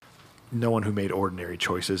no one who made ordinary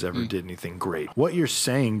choices ever did anything great. What you're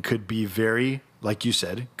saying could be very, like you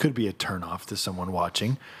said, could be a turnoff to someone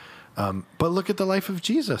watching. But look at the life of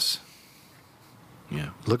Jesus. Yeah.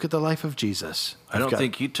 Look at the life of Jesus. I don't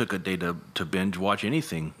think he took a day to binge watch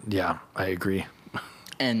anything. Yeah, I agree.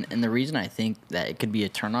 And the reason I think that it could be a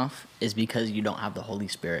turnoff is because you don't have the Holy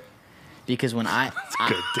Spirit. Because when I'm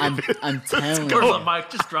telling you,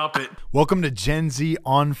 Mike, just drop it. Welcome to Gen Z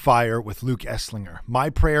on Fire with Luke Esslinger.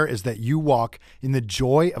 My prayer is that you walk in the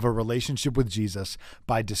joy of a relationship with Jesus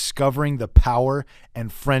by discovering the power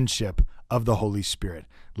and friendship of the Holy Spirit.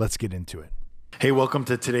 Let's get into it. Hey, welcome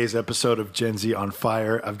to today's episode of Gen Z on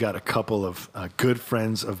Fire. I've got a couple of good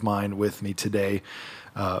friends of mine with me today.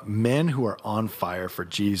 Men who are on fire for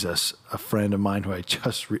Jesus. A friend of mine who I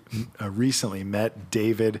just recently met,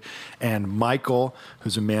 David, and Michael,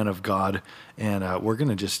 who's a man of God. And we're going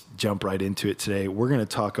to just jump right into it today. We're going to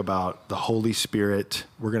talk about the Holy Spirit.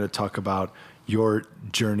 We're going to talk about your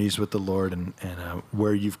journeys with the Lord and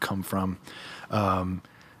where you've come from.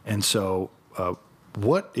 And so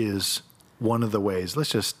what is one of the ways, let's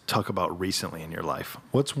just talk about recently in your life.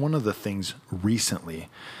 What's one of the things recently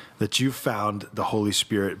that you found the Holy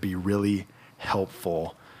Spirit be really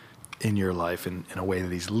helpful in your life in a way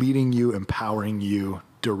that he's leading you, empowering you,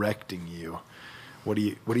 directing you? What do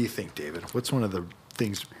you think, David? What's one of the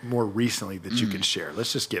things more recently that you can share?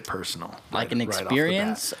 Let's just get personal. Like an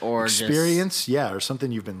experience or experience, yeah, or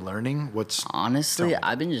something you've been learning. Honestly,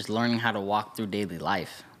 I've been just learning how to walk through daily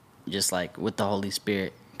life, just like with the Holy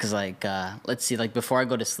Spirit. Because let's see, before I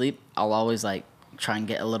go to sleep, I'll always try and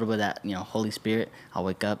get a little bit of that, Holy Spirit. I'll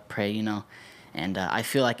wake up, pray, and I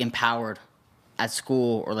feel empowered at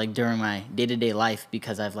school or during my day-to-day life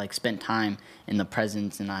because I've spent time in the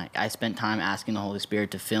presence and I spent time asking the Holy Spirit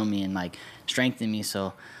to fill me and strengthen me.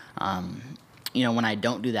 So, when I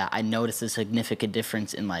don't do that, I notice a significant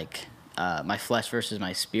difference in my flesh versus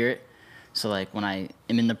my spirit. So when I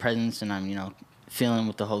am in the presence and I'm, feeling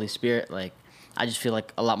with the Holy Spirit, I just feel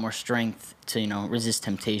a lot more strength to, resist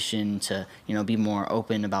temptation, to, be more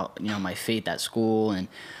open about, my faith at school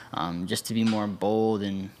and just to be more bold.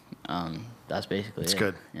 And that's basically it. It's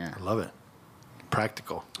good. Yeah. I love it.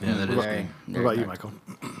 Practical. Yeah, that is good. What about you, Michael?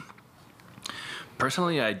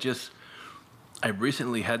 Personally, I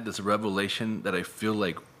recently had this revelation that I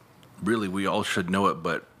feel really we all should know it,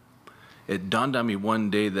 but it dawned on me one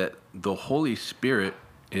day that the Holy Spirit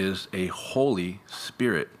is a Holy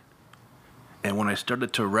Spirit. And when I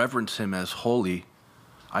started to reverence him as holy,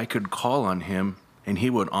 I could call on him and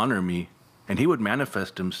he would honor me and he would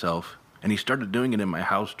manifest himself. And he started doing it in my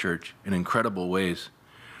house church in incredible ways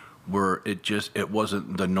where it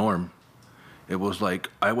wasn't the norm. It was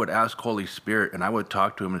I would ask Holy Spirit and I would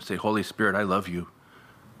talk to him and say, Holy Spirit, I love you.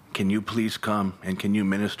 Can you please come and can you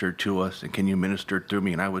minister to us and can you minister through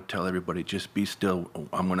me? And I would tell everybody, just be still.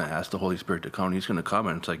 I'm going to ask the Holy Spirit to come and he's going to come.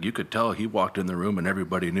 And it's you could tell he walked in the room and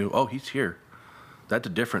everybody knew, oh, he's here. That's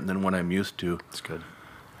different than what I'm used to. It's good.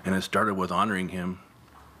 And it started with honoring him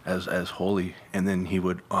as holy, and then he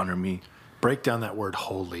would honor me. Break down that word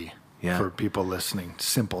holy for people listening.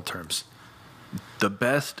 Simple terms. The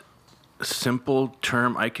best simple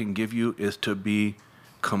term I can give you is to be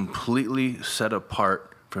completely set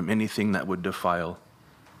apart from anything that would defile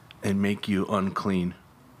and make you unclean.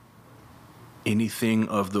 Anything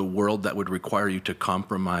of the world that would require you to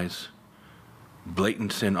compromise.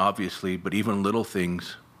 Blatant sin, obviously, but even little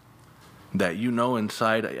things that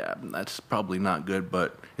inside, yeah, that's probably not good,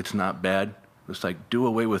 but it's not bad. It's do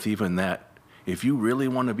away with even that. If you really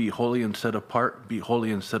want to be holy and set apart, be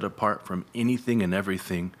holy and set apart from anything and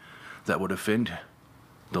everything that would offend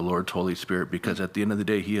the Lord's Holy Spirit, because at the end of the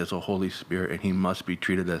day, he is a Holy Spirit and he must be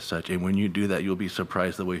treated as such. And when you do that, you'll be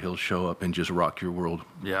surprised the way he'll show up and just rock your world.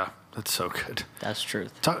 Yeah. That's so good. That's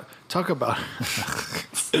truth. Talk about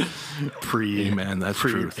Amen. That's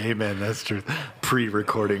truth. Amen. That's truth.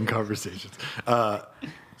 Pre-recording conversations.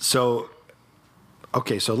 So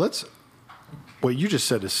what you just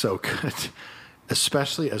said is so good,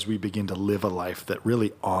 especially as we begin to live a life that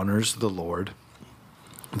really honors the Lord.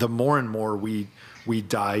 The more and more we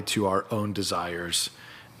die to our own desires,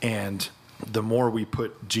 and the more we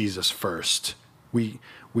put Jesus first, we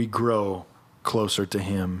grow closer to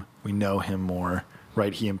him. We know him more,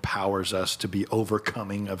 right? He empowers us to be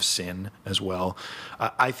overcoming of sin as well.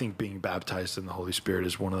 I think being baptized in the Holy Spirit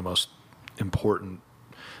is one of the most important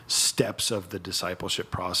steps of the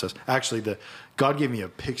discipleship process. Actually, God gave me a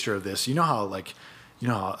picture of this. You know how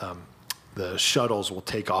the shuttles will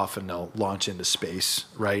take off and they'll launch into space,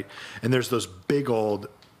 right? And there's those big old,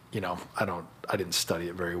 I didn't study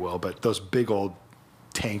it very well, but those big old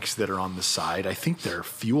tanks that are on the side, I think they're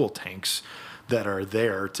fuel tanks that are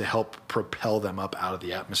there to help propel them up out of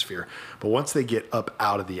the atmosphere. But once they get up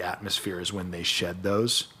out of the atmosphere is when they shed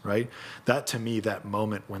those, right? That, to me, that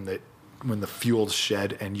moment when the fuel's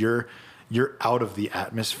shed and you're out of the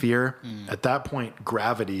atmosphere, at that point,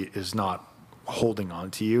 gravity is not holding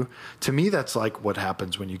on to you. To me, that's like what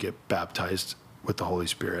happens when you get baptized with the Holy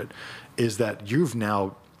Spirit, is that you've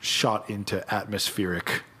now shot into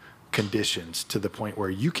atmospheric conditions to the point where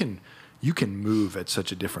you can move at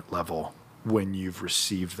such a different level when you've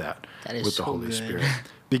received that is with the so Holy good. Spirit,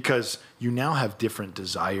 because you now have different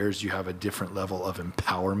desires. You have a different level of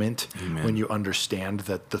empowerment. Amen. When you understand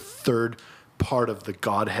that the third part of the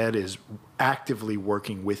Godhead is actively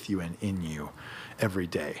working with you and in you every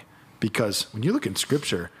day. Because when you look in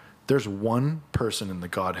Scripture, there's one person in the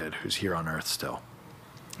Godhead who's here on earth still,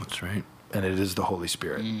 That's right. and it is the Holy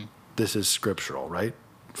Spirit. This is scriptural, right?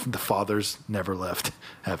 The Father's never left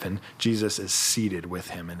heaven. Jesus is seated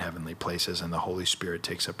with him in heavenly places, and the Holy Spirit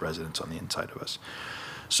takes up residence on the inside of us.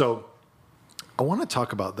 So I want to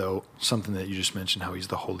talk about, though, something that you just mentioned, how he's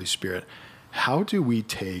the Holy Spirit. How do we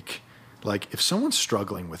take, like, if someone's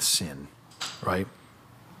struggling with sin, right?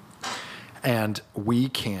 And we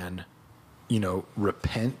can,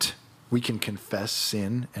 repent, we can confess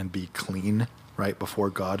sin and be clean, right, before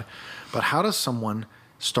God. But how does someone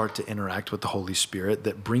start to interact with the Holy Spirit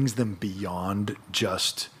that brings them beyond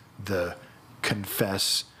just the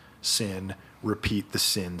confess sin, repeat the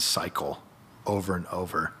sin cycle over and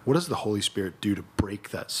over? What does the Holy Spirit do to break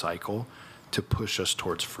that cycle, to push us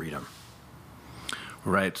towards freedom?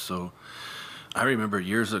 Right. So I remember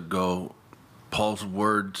years ago, Paul's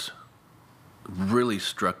words really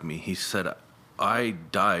struck me. He said, I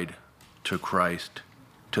died to Christ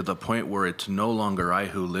to the point where it's no longer I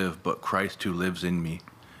who live, but Christ who lives in me.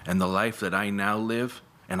 And the life that I now live,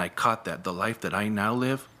 and I caught that, the life that I now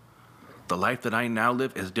live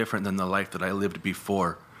is different than the life that I lived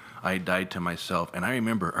before I died to myself. And I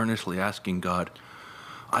remember earnestly asking God,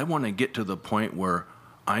 I want to get to the point where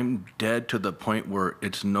I'm dead, to the point where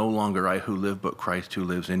it's no longer I who live, but Christ who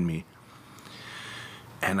lives in me.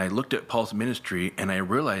 And I looked at Paul's ministry, and I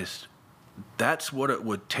realized that's what it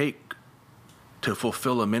would take to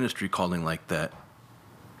fulfill a ministry calling like that.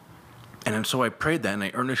 And so I prayed that, and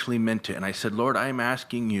I earnestly meant it. And I said, Lord, I'm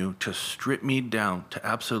asking you to strip me down to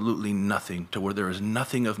absolutely nothing, to where there is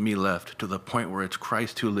nothing of me left, to the point where it's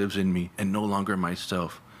Christ who lives in me and no longer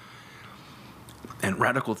myself. And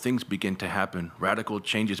radical things begin to happen. Radical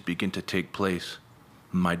changes begin to take place.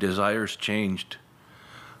 My desires changed.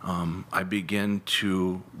 I began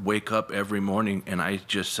to wake up every morning, and I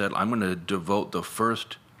just said, I'm going to devote the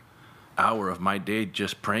first hour of my day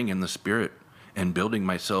just praying in the Spirit and building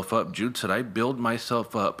myself up. Jude said, I build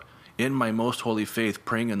myself up in my most holy faith,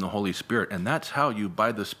 praying in the Holy Spirit. And that's how you,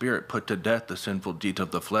 by the Spirit, put to death the sinful deeds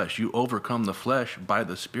of the flesh. You overcome the flesh by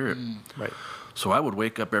the Spirit. Right. So I would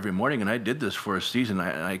wake up every morning, and I did this for a season.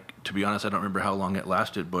 I to be honest, I don't remember how long it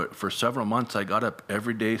lasted, but for several months, I got up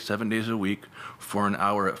every day, 7 days a week, for an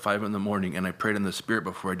hour at 5 a.m, and I prayed in the Spirit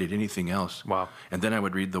before I did anything else. Wow. And then I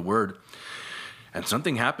would read the Word. And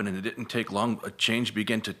something happened, and it didn't take long. A change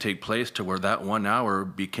began to take place to where that 1 hour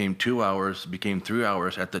became 2 hours, became 3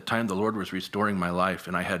 hours. At the time, the Lord was restoring my life,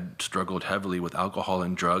 and I had struggled heavily with alcohol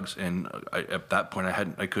and drugs. And at that point,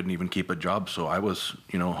 I couldn't even keep a job, so I was,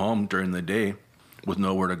 home during the day with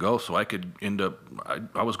nowhere to go. So I could end up.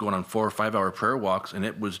 I was going on 4 or 5 hour prayer walks, and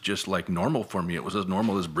it was just like normal for me. It was as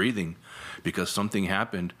normal as breathing, because something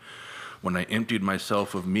happened when I emptied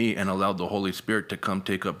myself of me and allowed the Holy Spirit to come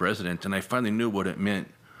take up residence. And I finally knew what it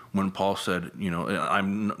meant when Paul said,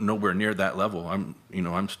 I'm nowhere near that level.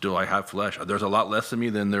 I have flesh. There's a lot less of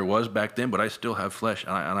me than there was back then, but I still have flesh,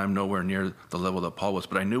 and I'm nowhere near the level that Paul was.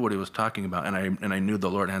 But I knew what he was talking about, and I knew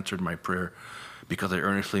the Lord answered my prayer, because I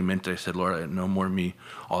earnestly meant it. I said, Lord, no more me,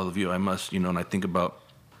 all of you. I must, and I think about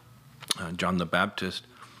John the Baptist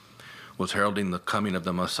was heralding the coming of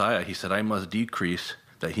the Messiah. He said, I must decrease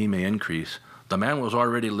that he may increase. The man was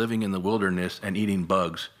already living in the wilderness and eating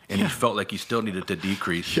bugs, and he felt like he still needed to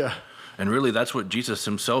decrease. Yeah. And really, that's what Jesus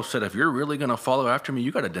himself said. If you're really going to follow after me,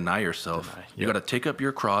 you got to deny yourself. You got to take up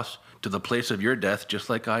your cross to the place of your death,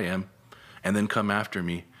 just like I am, and then come after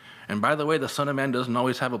me. And by the way, the Son of Man doesn't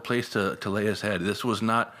always have a place to lay his head. This was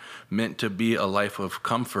not meant to be a life of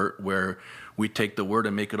comfort where we take the word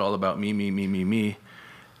and make it all about me, me, me, me, me.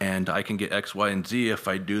 And I can get X, Y, and Z if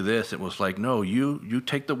I do this. It was like, no, you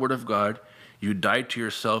take the word of God, you die to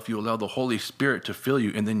yourself, you allow the Holy Spirit to fill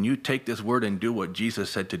you, and then you take this word and do what Jesus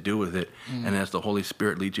said to do with it, and as the Holy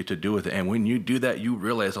Spirit leads you to do with it. And when you do that, you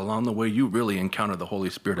realize along the way you really encounter the Holy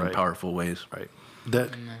Spirit in powerful ways. Right.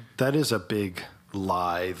 That is a big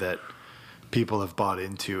lie that people have bought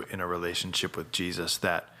into in a relationship with Jesus,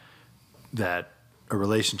 that a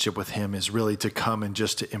relationship with him is really to come and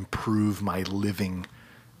just to improve my living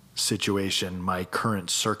situation, my current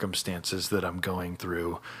circumstances that I'm going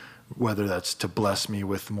through, whether that's to bless me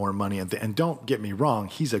with more money. And don't get me wrong,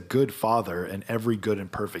 he's a good father, and every good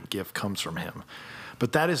and perfect gift comes from him.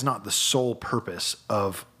 But that is not the sole purpose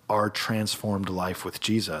of our transformed life with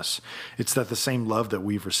Jesus. It's that the same love that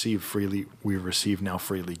we've received freely, we receive now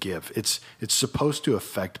freely give. It's supposed to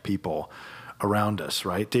affect people around us,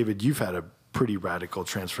 right? David, you've had a pretty radical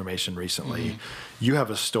transformation recently. Mm-hmm. You have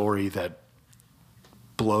a story that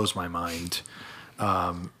blows my mind.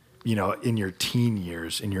 In your teen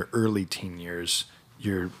years, in your early teen years,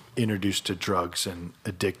 you're introduced to drugs and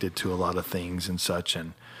addicted to a lot of things and such.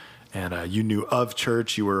 And you knew of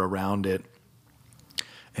church, you were around it.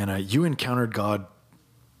 And you encountered God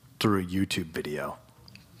through a YouTube video.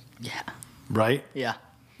 Yeah. Right? Yeah.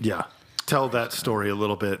 Yeah. Tell that story a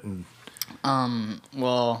little bit. And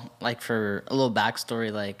well, like for a little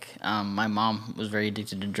backstory, like my mom was very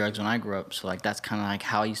addicted to drugs when I grew up. So like that's kind of like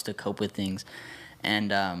how I used to cope with things.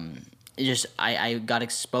 And I got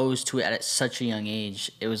exposed to it at such a young age.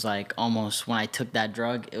 It was like almost when I took that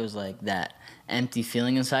drug, it was like that empty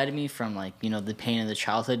feeling inside of me from like, the pain of the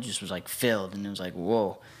childhood just was like filled, and it was like,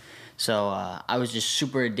 whoa. So I was just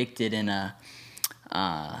super addicted. And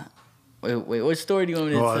wait, what story do you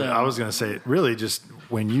want me to tell? I was going to say, really just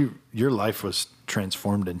when your life was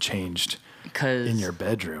transformed and changed in your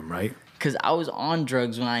bedroom, right? Because I was on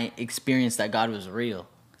drugs when I experienced that God was real.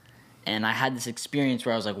 And I had this experience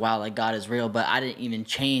where I was like, wow, like God is real, but I didn't even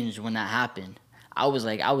change when that happened. I was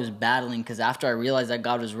battling, because after I realized that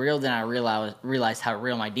God was real, then I realized how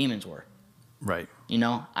real my demons were. Right.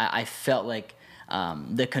 I felt like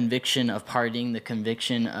the conviction of partying, the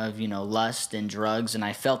conviction of, lust and drugs, and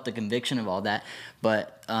I felt the conviction of all that.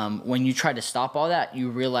 But when you try to stop all that, you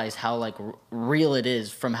realize how like real it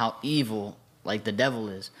is from how evil like the devil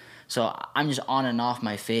is. So I'm just on and off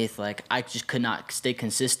my faith. Like I just could not stay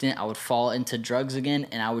consistent. I would fall into drugs again,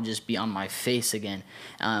 and I would just be on my face again.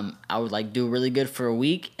 I would like do really good for a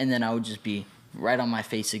week, and then I would just be right on my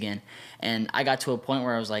face again. And I got to a point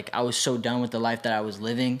where I was so done with the life that I was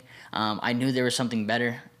living. I knew there was something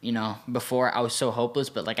better. Before I was so hopeless,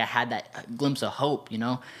 but like I had that glimpse of hope.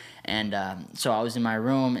 And so I was in my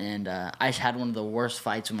room, and I just had one of the worst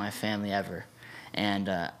fights with my family ever. And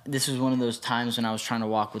this was one of those times when I was trying to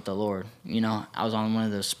walk with the Lord. I was on one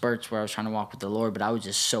of those spurts where I was trying to walk with the Lord, but I was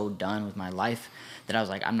just so done with my life that I was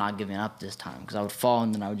like, I'm not giving up this time, because I would fall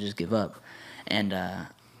and then I would just give up. And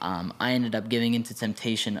I ended up giving into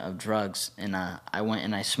temptation of drugs, and I went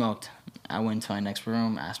and I smoked. I went to my next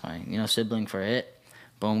room, asked my sibling for a hit,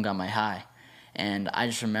 boom, got my high. And I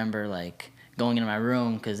just remember like going into my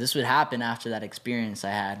room, because this would happen after that experience I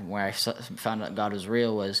had where I found out God was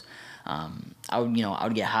real. Was I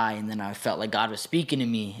would get high, and then I felt like God was speaking to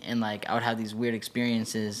me, and like I would have these weird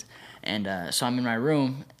experiences. And so I'm in my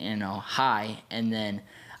room, high, and then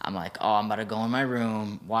I'm like, oh, I'm about to go in my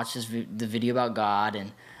room, watch the video about God,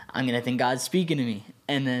 and I'm gonna think God's speaking to me.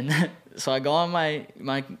 And then so I go on my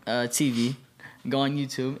TV, go on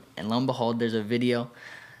YouTube, and lo and behold, there's a video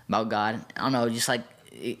about God. I don't know, just like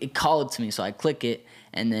it called to me, so I click it,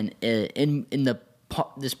 and then in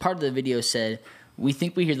this part of the video said, we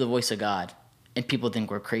think we hear the voice of God, and people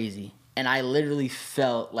think we're crazy. And I literally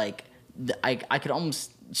felt like, I could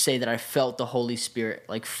almost say that I felt the Holy Spirit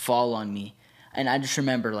like fall on me. And I just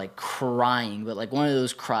remember like crying, but like one of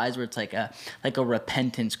those cries where it's like a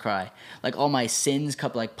repentance cry. Like all my sins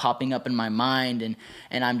kept like popping up in my mind,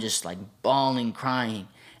 and I'm just like bawling, crying.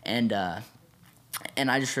 And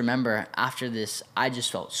I just remember after this, I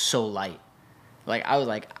just felt so light. Like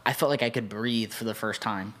I felt like I could breathe for the first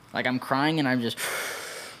time. Like I'm crying, and I'm just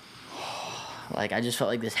like, I just felt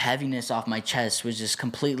like this heaviness off my chest was just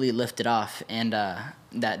completely lifted off. And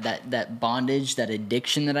that bondage, that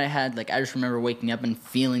addiction that I had, like I just remember waking up and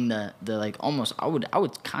feeling the like almost, I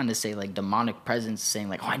would kind of say like demonic presence saying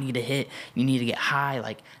like, oh, I need a hit, you need to get high.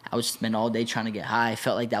 Like I would spend all day trying to get high. I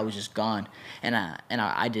felt like that was just gone. And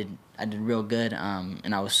I did real good.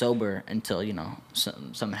 And I was sober until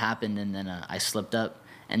something happened, and then I slipped up.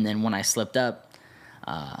 And then when I slipped up,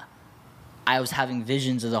 I was having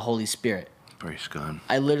visions of the Holy Spirit. Praise God.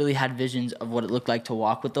 I literally had visions of what it looked like to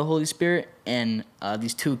walk with the Holy Spirit, and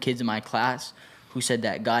these two kids in my class who said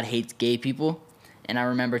that God hates gay people. And I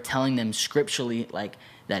remember telling them scripturally like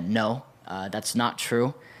that, no, that's not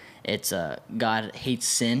true. It's God hates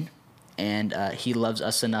sin, and he loves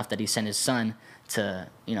us enough that he sent his son to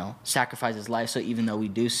sacrifice his life. So even though we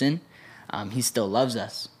do sin, he still loves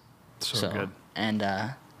us. So good. And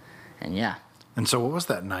yeah. And so what was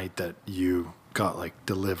that night that you got like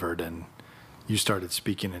delivered and you started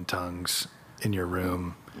speaking in tongues in your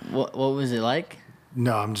room? What was it like?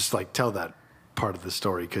 No, I'm just like, tell that part of the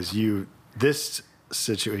story, because this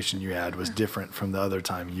situation you had was different from the other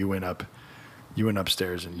time you went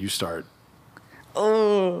upstairs and you start.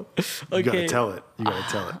 Oh, okay. You gotta tell it.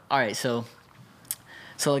 All right, so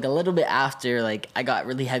like a little bit after, like I got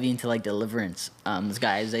really heavy into like deliverance. This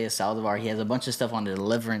guy Isaiah Saldivar, he has a bunch of stuff on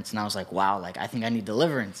deliverance, and I was like, wow, like I think I need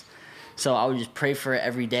deliverance. So I would just pray for it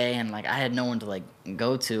every day, and like I had no one to like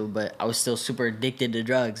go to, but I was still super addicted to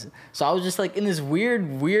drugs. So I was just like in this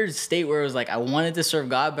weird state where it was like I wanted to serve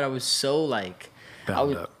God, but I was so like I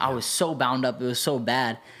was so bound up. It was so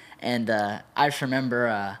bad, and I just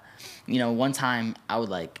remember. One time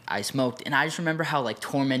I smoked, and I just remember how like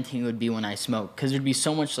tormenting it would be when I smoked, because there'd be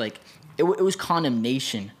so much like it was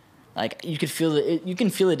condemnation. Like you can feel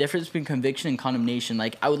the difference between conviction and condemnation.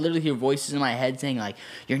 Like I would literally hear voices in my head saying like,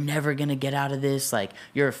 "You're never gonna get out of this. Like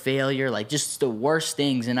you're a failure." Like just the worst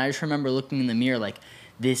things. And I just remember looking in the mirror like,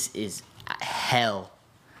 "This is hell.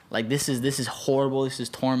 Like this is horrible. This is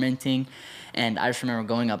tormenting." And I just remember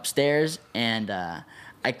going upstairs and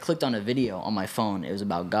I clicked on a video on my phone. It was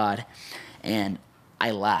about God, and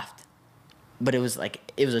I laughed. But it was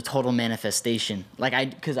a total manifestation.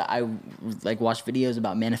 Because I watched videos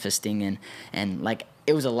about manifesting and like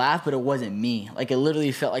it was a laugh, but it wasn't me. Like it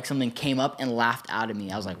literally felt like something came up and laughed out of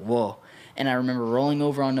me. I was like, whoa. And I remember rolling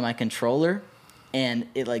over onto my controller, and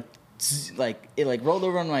it rolled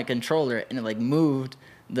over onto my controller, and it like moved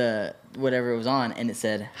the whatever it was on, and it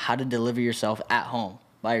said how to deliver yourself at home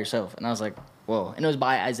by yourself. And I was like, whoa. And it was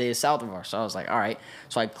by Isaiah Saldivar. So I was like, all right.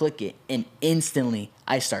 So I click it, and instantly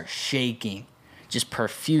I start shaking, just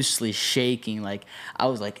profusely shaking. Like I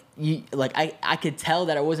was like, I could tell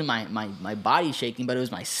that it wasn't my body shaking, but it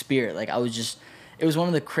was my spirit. Like it was one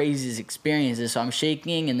of the craziest experiences. So I'm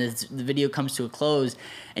shaking, and the video comes to a close,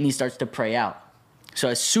 and he starts to pray out. So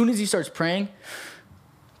as soon as he starts praying,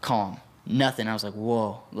 calm, nothing. I was like,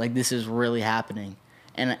 whoa, like this is really happening.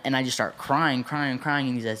 And I just start crying,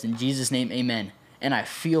 and he says, "In Jesus' name, amen." And I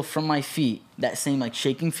feel from my feet that same like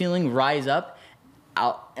shaking feeling rise up,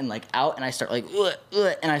 out, and I start like,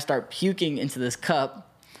 and I start puking into this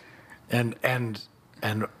cup. And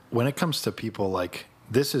when it comes to people, like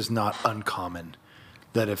this is not uncommon,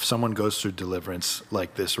 that if someone goes through deliverance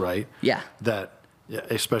like this, right? Yeah. That,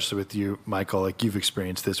 especially with you, Michael, like you've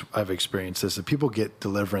experienced this, I've experienced this, that people get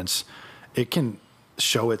deliverance, it can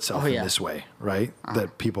show itself in this way, right?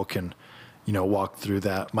 That people can, walk through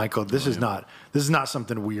that. Michael, this is not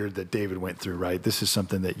something weird that David went through, right? This is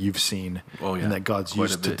something that you've seen and that God's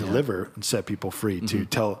used to deliver and set people free. To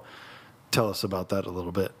tell us about that a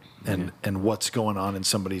little bit and what's going on in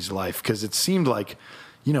somebody's life, because it seemed like,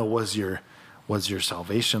 was your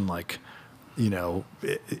salvation like, you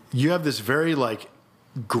have this very like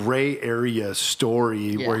gray area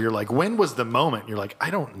story where you're like, when was the moment? You're like, I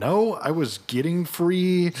don't know. I was getting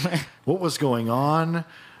free. What was going on?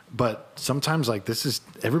 But sometimes like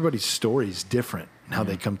everybody's story is different and how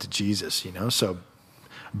they come to Jesus, So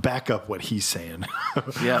back up what he's saying.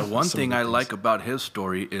 Yeah, one thing I like about his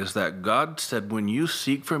story is that God said, when you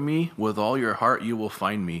seek for me with all your heart, you will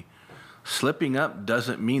find me. Slipping up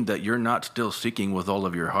doesn't mean that you're not still seeking with all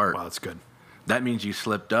of your heart. Wow, that's good. That means you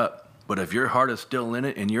slipped up. But if your heart is still in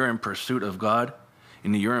it and you're in pursuit of God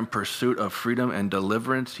and you're in pursuit of freedom and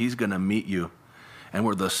deliverance, he's going to meet you. And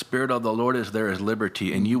where the Spirit of the Lord is, there is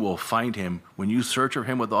liberty, and you will find him. When you search for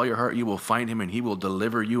him with all your heart, you will find him, and he will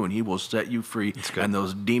deliver you, and he will set you free. And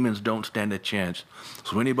those demons don't stand a chance.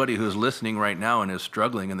 So anybody who's listening right now and is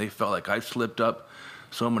struggling and they felt like I've slipped up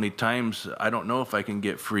so many times, I don't know if I can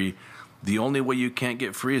get free. The only way you can't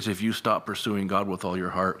get free is if you stop pursuing God with all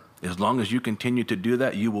your heart. As long as you continue to do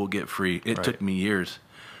that, you will get free. It took me years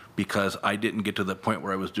because I didn't get to the point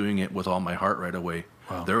where I was doing it with all my heart right away.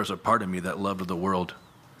 Wow. There was a part of me that loved the world.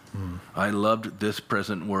 I loved this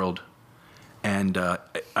present world. And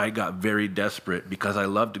I got very desperate because I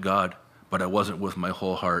loved God, but I wasn't with my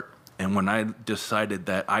whole heart. And when I decided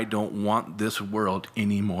that I don't want this world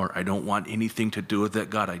anymore, I don't want anything to do with it,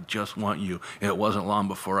 God, I just want you. It wasn't long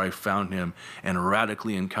before I found him and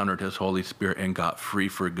radically encountered his Holy Spirit and got free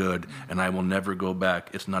for good. And I will never go back.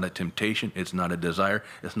 It's not a temptation. It's not a desire.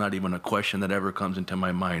 It's not even a question that ever comes into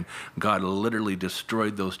my mind. God literally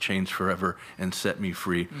destroyed those chains forever and set me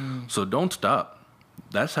free. So don't stop.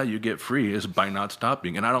 That's how you get free, is by not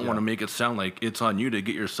stopping. And I don't want to make it sound like it's on you to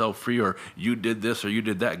get yourself free or you did this or you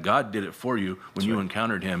did that. God did it for you when you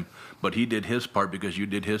encountered him. But he did his part because you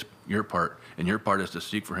did your part. And your part is to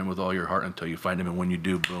seek for him with all your heart until you find him. And when you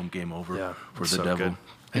do, boom, game over for the devil. Good.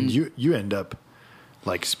 And you end up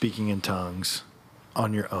like speaking in tongues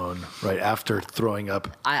on your own, right? After throwing up.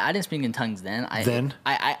 I didn't speak in tongues then. Then?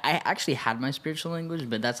 I actually had my spiritual language,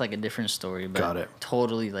 but that's like a different story. But Got it.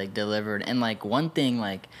 Totally like delivered. And like one thing,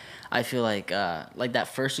 like I feel like that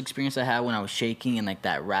first experience I had when I was shaking and like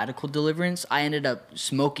that radical deliverance, I ended up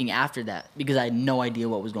smoking after that because I had no idea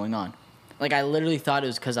what was going on. Like I literally thought it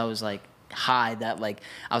was because I was like high that like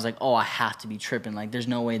I was like, oh, I have to be tripping. Like there's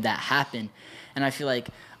no way that happened. And I feel like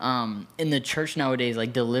in the church nowadays,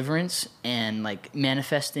 like deliverance and like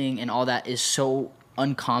manifesting and all that is so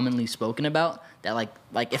uncommonly spoken about that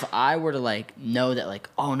like if I were to like know that like,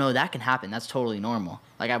 oh no, that can happen, that's totally normal.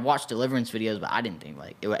 Like I've watched deliverance videos, but I didn't think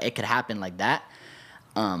like it could happen like that.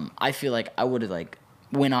 I feel like I would have like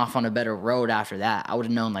went off on a better road after that. I would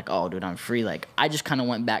have known like, oh dude, I'm free. Like I just kind of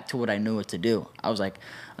went back to what I knew what to do. I was like,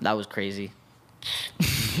 that was crazy.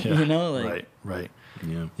 Yeah, you know, like right.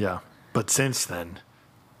 Yeah. But since then,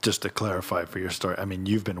 just to clarify for your story, I mean,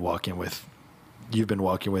 you've been walking with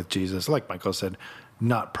Jesus, like Michael said,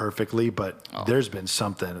 not perfectly, but there's been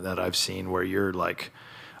something that I've seen where you're like,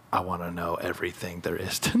 I want to know everything there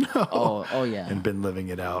is to know. Oh yeah. And been living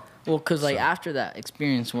it out. Well, because like after that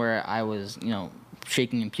experience where I was,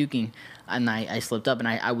 shaking and puking, and I slipped up, and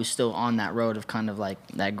I was still on that road of kind of like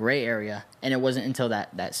that gray area, and it wasn't until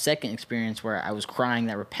that second experience where I was crying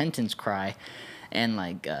that repentance cry, and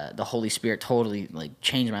like the Holy Spirit totally like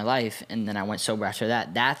changed my life, and then I went sober after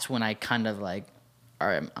that. That's when I kind of like, all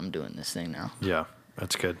right, I'm doing this thing now. Yeah,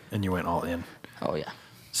 that's good. And you went all in. Oh yeah.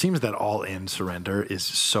 Seems that all in surrender is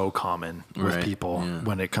so common with Right, people yeah.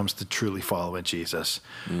 when it comes to truly following Jesus.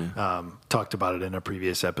 Talked about it in a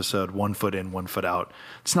previous episode, 1 foot in, 1 foot out.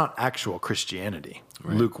 It's not actual Christianity.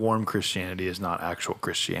 Right. Lukewarm Christianity is not actual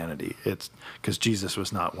Christianity. It's because Jesus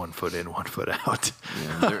was not 1 foot in, 1 foot out.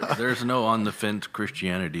 Yeah, there's no on the fence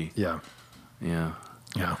Christianity. Yeah. Yeah.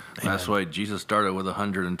 Yeah. That's Amen. why Jesus started with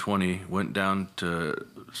 120, went down to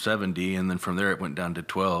 70, and then from there it went down to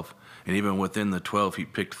 12. And even within the 12, he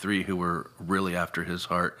picked 3 who were really after his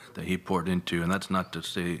heart that he poured into. And that's not to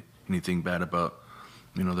say anything bad about,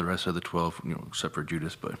 the rest of the 12, except for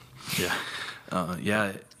Judas. But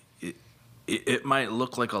Yeah. it might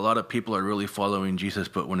look like a lot of people are really following Jesus,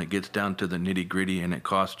 but when it gets down to the nitty gritty and it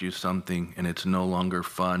costs you something and it's no longer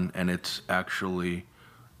fun and it's actually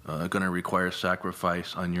going to require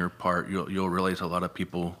sacrifice on your part, you'll realize a lot of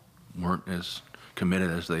people weren't as committed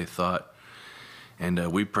as they thought.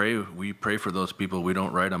 And we pray for those people. We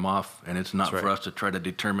don't write them off, and it's not That's for right. us to try to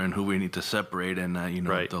determine who we need to separate. And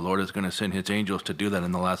Right. the Lord is going to send His angels to do that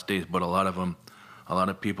in the last days. But a lot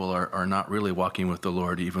of people are not really walking with the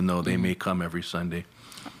Lord, even though they may come every Sunday.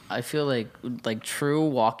 I feel like true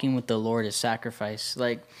walking with the Lord is sacrifice.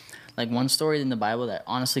 Like one story in the Bible that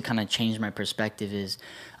honestly kind of changed my perspective is,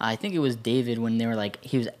 I think it was David when they were like,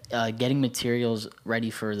 he was getting materials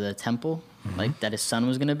ready for the temple, like that his son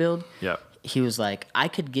was going to build. Yeah. He was like, I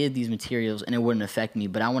could give these materials and it wouldn't affect me,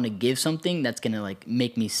 but I want to give something that's going to like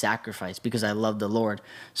make me sacrifice because I love the Lord.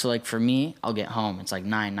 So like for me, I'll get home. It's like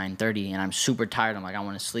 9:30 and I'm super tired. I'm like, I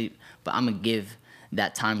want to sleep, but I'm going to give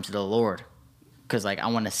that time to the Lord because like I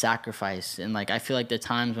want to sacrifice. And like I feel like the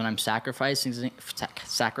times when I'm sacrificing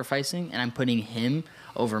and I'm putting Him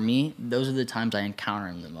over me, those are the times I encounter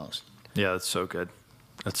Him the most. Yeah, that's so good.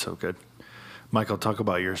 That's so good. Michael, talk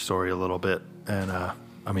about your story a little bit.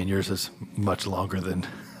 And yours is much longer than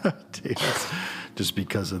David's just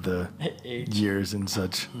because of the years and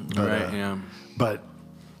such. But, Yeah. But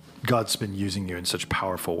God's been using you in such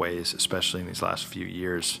powerful ways, especially in these last few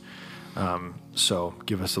years. So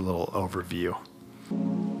give us a little overview.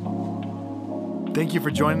 Thank you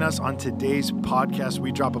for joining us on today's podcast.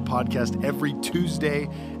 We drop a podcast every Tuesday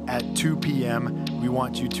at 2 p.m. We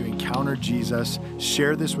want you to encounter Jesus,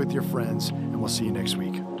 share this with your friends, and we'll see you next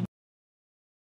week.